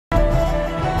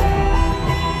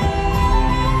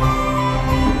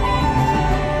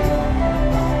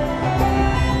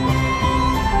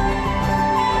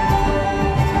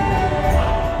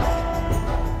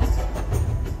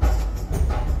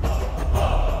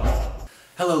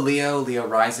Hello Leo, Leo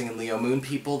Rising and Leo Moon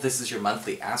people. This is your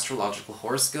monthly astrological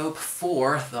horoscope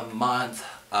for the month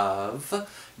of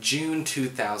June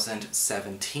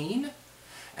 2017.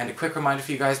 And a quick reminder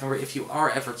for you guys, remember, if you are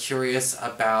ever curious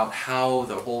about how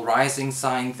the whole rising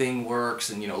sign thing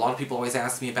works, and a lot of people always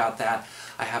ask me about that,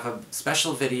 I have a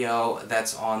special video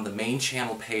that's on the main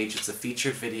channel page. It's a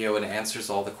featured video and it answers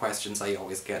all the questions I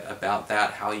always get about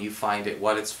that, how you find it,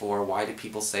 what it's for, why do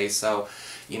people say so,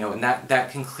 and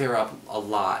that can clear up a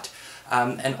lot.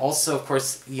 And also, of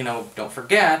course, don't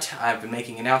forget, I've been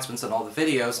making announcements on all the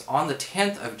videos. On the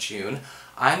 10th of June,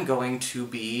 I'm going to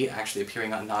be actually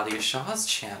appearing on Nadiya Shah's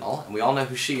channel, and we all know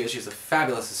who she is. She's a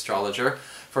fabulous astrologer,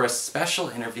 for a special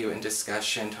interview and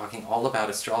discussion talking all about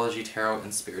astrology, tarot,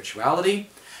 and spirituality.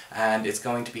 And it's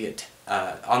going to be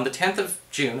on the 10th of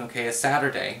June, okay, a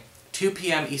Saturday, 2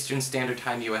 p.m. Eastern Standard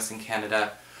Time, US and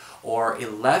Canada, or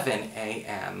 11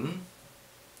 a.m.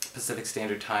 Pacific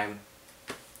Standard Time,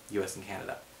 US and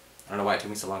Canada. I don't know why it took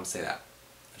me so long to say that.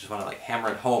 I just want to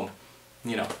hammer it home.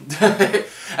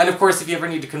 And of course, if you ever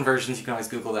need conversions, you can always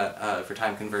Google that for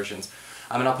time conversions.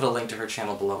 And I'll put a link to her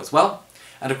channel below as well.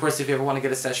 And of course, if you ever want to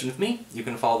get a session with me, you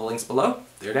can follow the links below.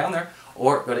 They're down there.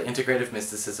 Or go to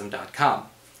integrativemysticism.com.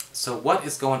 So what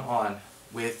is going on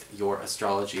with your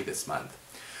astrology this month?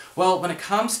 Well, when it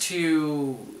comes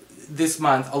to this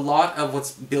month, a lot of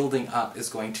what's building up is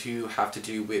going to have to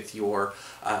do with your,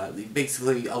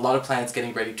 basically, a lot of planets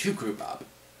getting ready to group up.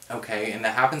 Okay, and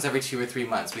that happens every 2 or 3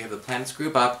 months. We have the planets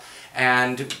group up,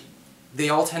 and they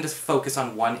all tend to focus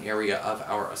on one area of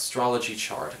our astrology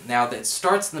chart. Now, that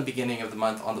starts in the beginning of the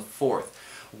month on the 4th,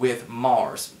 with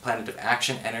Mars, planet of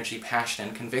action, energy, passion,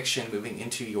 and conviction, moving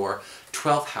into your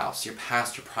 12th house, your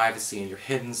past, your privacy, and your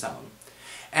hidden zone.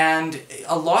 And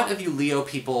a lot of you Leo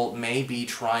people may be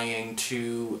trying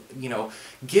to,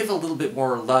 give a little bit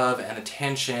more love and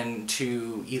attention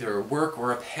to either work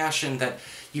or a passion that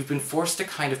you've been forced to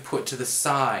kind of put to the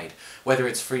side, whether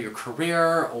it's for your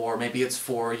career or maybe it's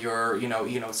for your,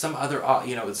 some other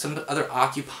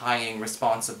occupying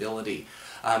responsibility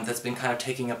that's been kind of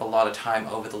taking up a lot of time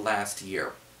over the last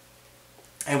year.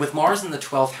 And with Mars in the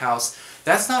 12th house,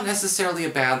 that's not necessarily a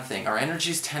bad thing. Our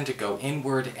energies tend to go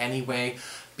inward anyway.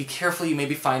 Be careful, you may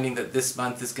be finding that this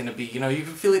month is going to be, you can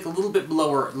feel like a little bit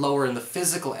lower in the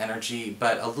physical energy,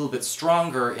 but a little bit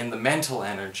stronger in the mental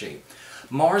energy.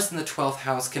 Mars in the 12th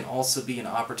house can also be an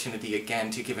opportunity,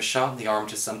 again, to give a shot in the arm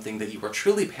to something that you are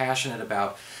truly passionate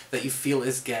about, that you feel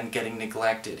is, again, getting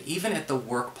neglected, even at the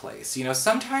workplace.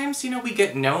 Sometimes, we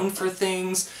get known for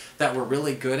things that we're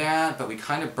really good at, but we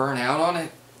kind of burn out on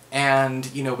it,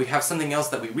 and, we have something else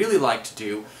that we really like to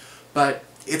do, but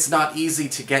it's not easy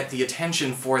to get the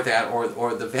attention for that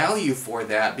or the value for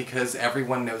that because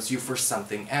everyone knows you for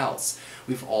something else.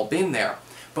 We've all been there.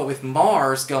 But with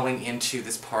Mars going into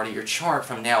this part of your chart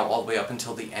from now all the way up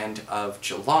until the end of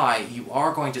July, you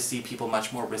are going to see people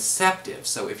much more receptive.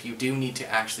 So if you do need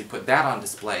to actually put that on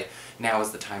display, now is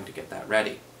the time to get that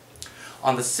ready.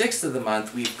 On the 6th of the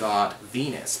month, we've got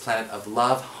Venus, planet of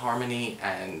love, harmony,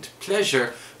 and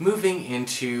pleasure, moving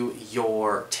into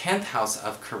your 10th house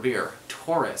of career,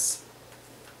 Taurus.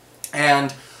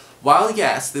 And while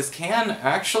yes, this can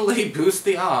actually boost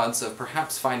the odds of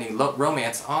perhaps finding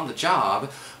romance on the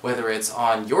job, whether it's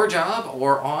on your job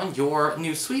or on your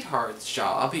new sweetheart's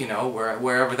job,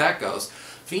 wherever that goes,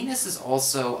 Venus is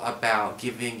also about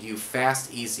giving you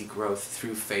fast, easy growth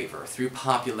through favor, through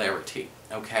popularity,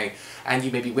 okay? And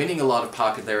you may be winning a lot of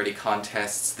popularity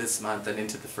contests this month and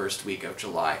into the first week of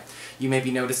July. You may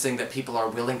be noticing that people are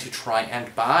willing to try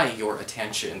and buy your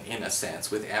attention, in a sense,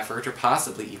 with effort or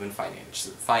possibly even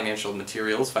financial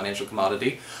materials, financial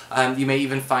commodity. You may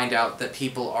even find out that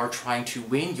people are trying to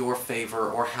win your favor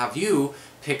or have you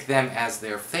pick them as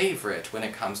their favorite when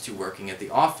it comes to working at the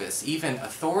office. Even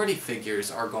authority figures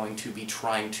are going to be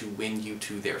trying to win you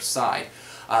to their side.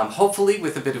 Hopefully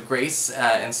with a bit of grace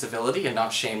and civility and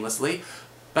not shamelessly,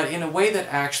 but in a way that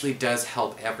actually does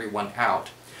help everyone out.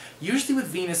 Usually with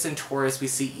Venus and Taurus, we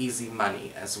see easy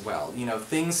money as well.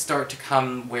 Things start to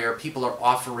come where people are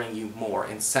offering you more,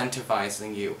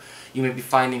 incentivizing you. You may be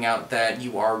finding out that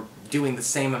you are doing the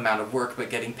same amount of work but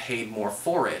getting paid more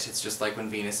for it. It's just like when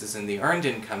Venus is in the earned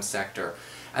income sector.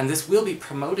 And this will be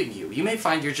promoting you. You may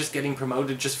find you're just getting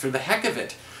promoted just for the heck of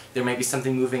it. There may be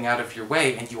something moving out of your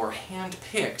way and you are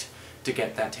hand-picked to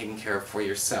get that taken care of for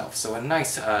yourself. So a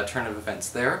nice turn of events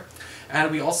there.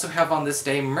 And we also have on this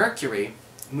day Mercury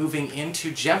moving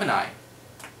into Gemini,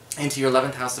 into your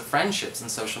 11th house of friendships and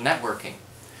social networking.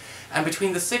 And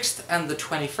between the 6th and the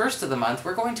 21st of the month,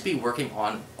 we're going to be working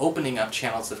on opening up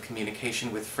channels of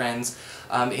communication with friends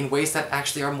in ways that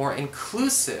actually are more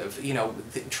inclusive, you know,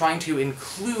 trying to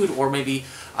include or maybe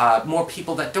more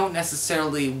people that don't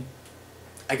necessarily,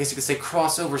 I guess you could say,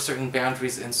 cross over certain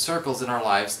boundaries and circles in our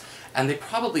lives, and they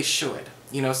probably should.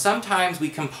 You know, sometimes we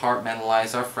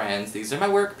compartmentalize our friends. These are my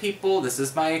work people, this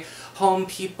is my home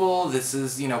people, this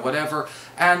is, you know, whatever.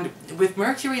 And with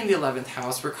Mercury in the 11th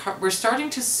house, we're starting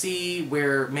to see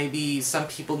where maybe some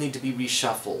people need to be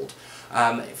reshuffled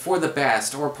for the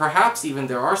best, or perhaps even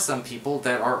there are some people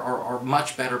that are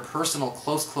much better personal,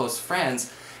 close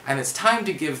friends, and it's time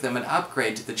to give them an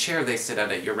upgrade to the chair they sit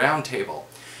at your round table.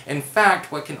 In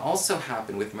fact, what can also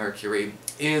happen with Mercury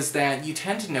is that you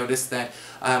tend to notice that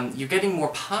you're getting more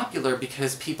popular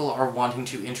because people are wanting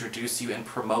to introduce you and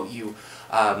promote you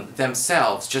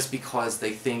themselves just because they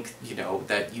think, you know,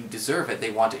 that you deserve it. They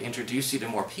want to introduce you to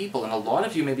more people, and a lot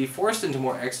of you may be forced into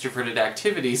more extroverted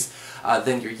activities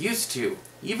than you're used to,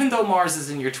 even though Mars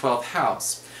is in your 12th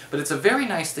house. But it's a very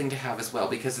nice thing to have as well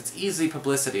because it's easy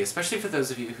publicity, especially for those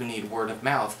of you who need word of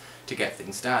mouth to get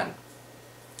things done.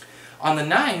 On the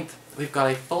 9th, we've got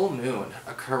a full moon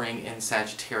occurring in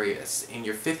Sagittarius, in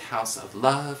your 5th house of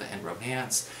love and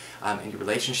romance, and your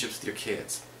relationships with your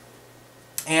kids.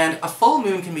 And a full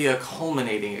moon can be a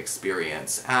culminating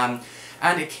experience, and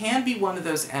it can be one of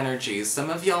those energies. Some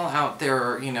of y'all out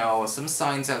there, you know, some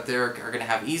signs out there are going to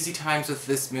have easy times with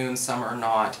this moon, some are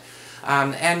not.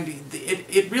 And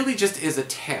it really just is a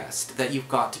test that you've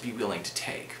got to be willing to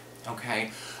take. Okay?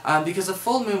 Because a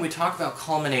full moon, we talk about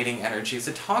culminating energies.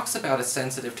 It talks about a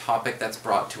sensitive topic that's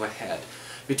brought to a head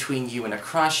between you and a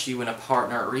crush, you and a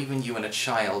partner, or even you and a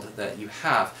child that you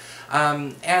have.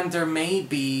 And there may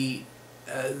be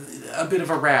a bit of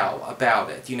a row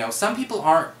about it. You know, some people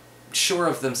aren't sure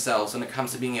of themselves when it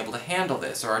comes to being able to handle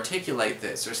this, or articulate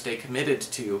this, or stay committed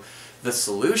to the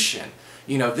solution.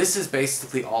 You know, this is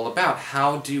basically all about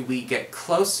how do we get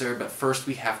closer, but first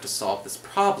we have to solve this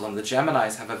problem. The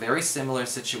Geminis have a very similar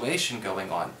situation going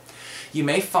on. You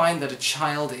may find that a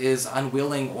child is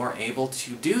unwilling or able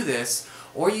to do this,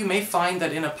 or you may find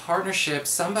that in a partnership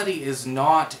somebody is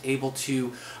not able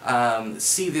to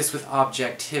see this with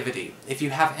objectivity. If you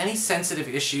have any sensitive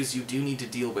issues you do need to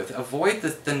deal with, avoid the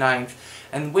 9th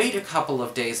and wait a couple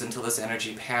of days until this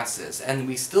energy passes. And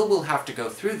we still will have to go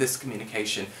through this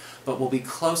communication, but we'll be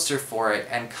closer for it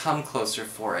and come closer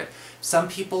for it. Some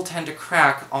people tend to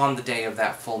crack on the day of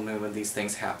that full moon when these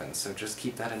things happen, so just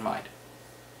keep that in mind.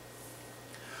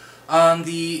 On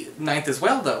the 9th as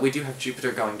well, though, we do have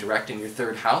Jupiter going direct in your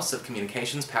 3rd house of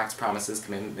communications, pacts, promises,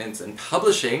 commitments, and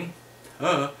publishing.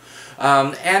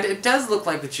 And it does look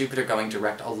like with Jupiter going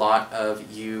direct, a lot of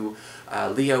you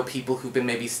Leo people who've been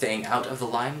maybe staying out of the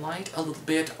limelight a little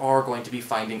bit are going to be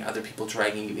finding other people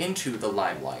dragging you into the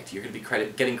limelight. You're going to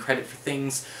be getting credit for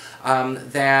things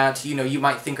that, you know, you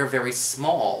might think are very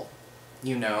small,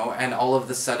 you know, and all of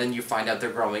a sudden you find out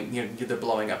they're growing, you know, they're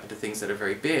blowing up into things that are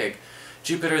very big.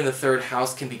 Jupiter in the 3rd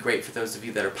house can be great for those of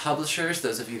you that are publishers,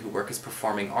 those of you who work as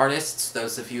performing artists,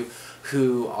 those of you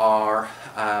who are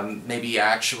maybe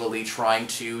actually trying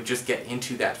to just get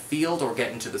into that field or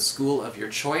get into the school of your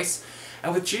choice.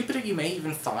 And with Jupiter, you may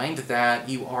even find that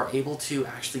you are able to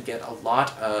actually get a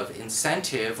lot of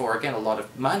incentive, or again, a lot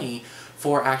of money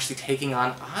for actually taking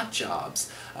on odd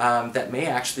jobs that may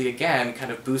actually, again,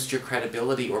 kind of boost your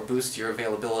credibility or boost your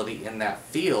availability in that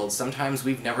field. Sometimes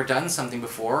we've never done something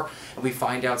before, and we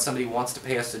find out somebody wants to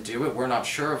pay us to do it, we're not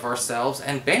sure of ourselves,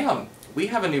 and bam, we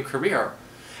have a new career.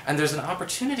 And there's an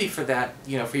opportunity for that,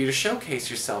 you know, for you to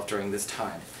showcase yourself during this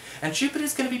time. And Jupiter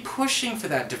is going to be pushing for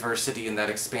that diversity and that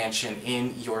expansion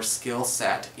in your skill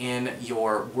set, in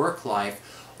your work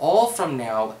life, all from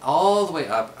now, all the way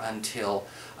up until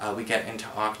we get into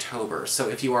October. So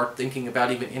if you are thinking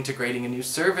about even integrating a new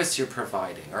service you're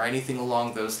providing, or anything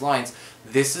along those lines,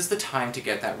 this is the time to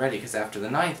get that ready, because after the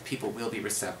 9th, people will be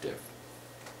receptive.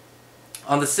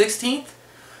 On the 16th,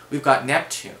 we've got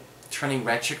Neptune turning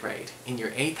retrograde in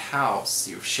your 8th house,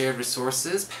 your shared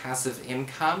resources, passive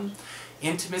income,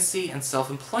 intimacy, and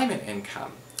self-employment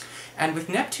income. And with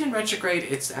Neptune retrograde,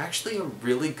 it's actually a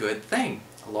really good thing.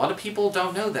 A lot of people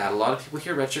don't know that. A lot of people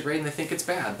hear retrograde and they think it's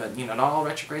bad, but you know, not all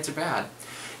retrogrades are bad.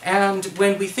 And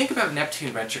when we think about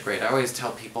Neptune retrograde, I always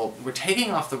tell people we're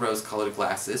taking off the rose-colored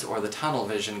glasses or the tunnel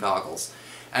vision goggles,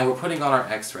 and we're putting on our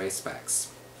X-ray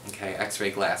specs. Okay,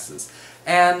 X-ray glasses.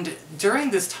 And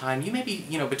during this time, you may be,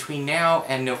 between now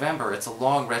and November, it's a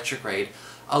long retrograde,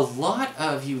 a lot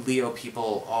of you Leo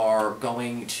people are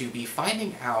going to be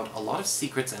finding out a lot of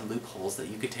secrets and loopholes that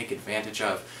you could take advantage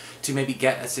of to maybe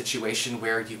get a situation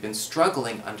where you've been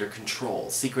struggling under control.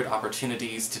 Secret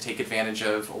opportunities to take advantage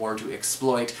of or to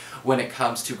exploit when it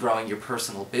comes to growing your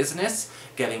personal business,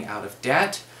 getting out of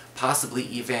debt, possibly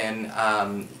even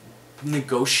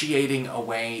negotiating a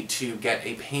way to get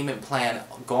a payment plan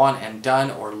gone and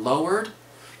done or lowered,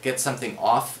 get something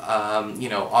off,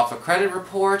 off a credit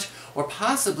report, or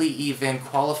possibly even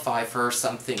qualify for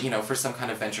something, for some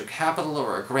kind of venture capital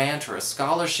or a grant or a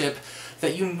scholarship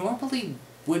that you normally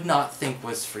would not think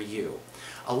was for you.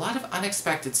 A lot of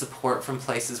unexpected support from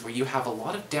places where you have a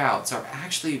lot of doubts are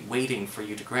actually waiting for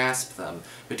you to grasp them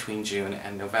between June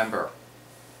and November.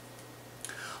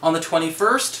 On the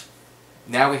 21st,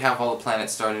 now we have all the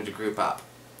planets starting to group up.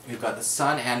 We've got the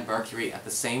Sun and Mercury at the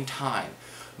same time,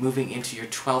 moving into your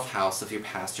 12th house of your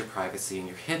past, your privacy, and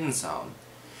your hidden zone.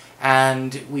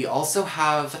 And we also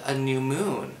have a new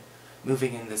moon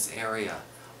moving in this area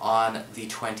on the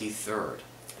 23rd.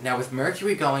 Now with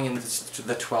Mercury going into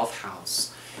the 12th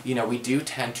house, we do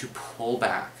tend to pull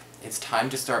back. It's time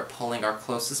to start pulling our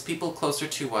closest people closer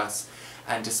to us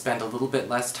and to spend a little bit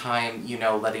less time,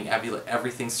 letting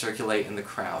everything circulate in the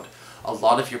crowd. A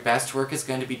lot of your best work is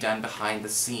going to be done behind the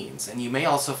scenes, and you may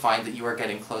also find that you are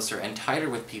getting closer and tighter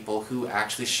with people who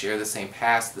actually share the same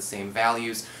past, the same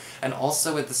values, and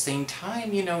also at the same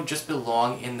time, just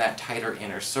belong in that tighter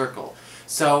inner circle.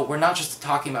 So we're not just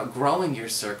talking about growing your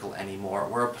circle anymore,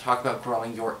 we're talking about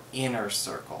growing your inner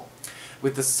circle.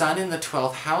 With the Sun in the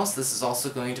 12th house, this is also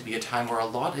going to be a time where a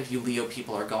lot of you Leo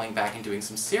people are going back and doing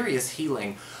some serious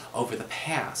healing over the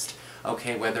past.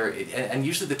 Okay, and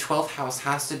usually the 12th house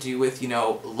has to do with,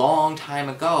 long time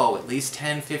ago, at least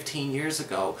 10, 15 years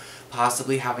ago,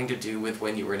 possibly having to do with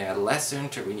when you were an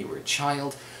adolescent or when you were a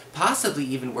child, possibly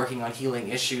even working on healing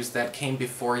issues that came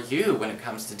before you when it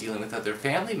comes to dealing with other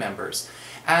family members.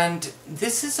 And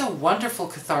this is a wonderful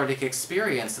cathartic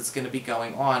experience that's going to be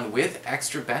going on with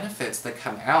extra benefits that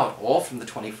come out all from the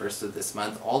 21st of this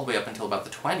month all the way up until about the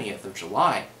 20th of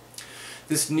July.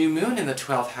 This new moon in the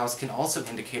 12th house can also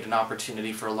indicate an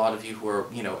opportunity for a lot of you who are,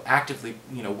 actively,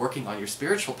 working on your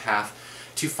spiritual path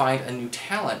to find a new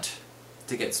talent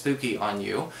to get spooky on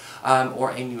you,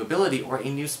 or a new ability, or a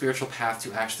new spiritual path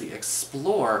to actually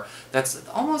explore that's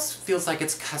almost feels like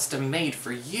it's custom-made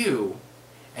for you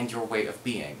and your way of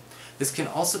being. This can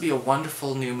also be a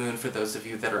wonderful new moon for those of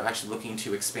you that are actually looking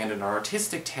to expand an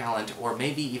artistic talent, or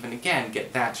maybe even, again,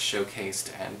 get that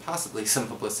showcased and possibly some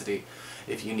publicity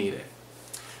if you need it.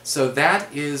 So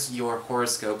that is your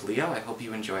horoscope, Leo. I hope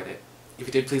you enjoyed it. If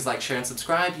you did, please like, share, and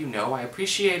subscribe. I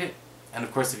appreciate it. And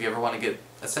of course, if you ever want to get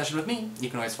a session with me,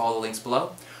 you can always follow the links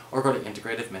below, or go to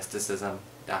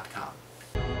integrativemysticism.com.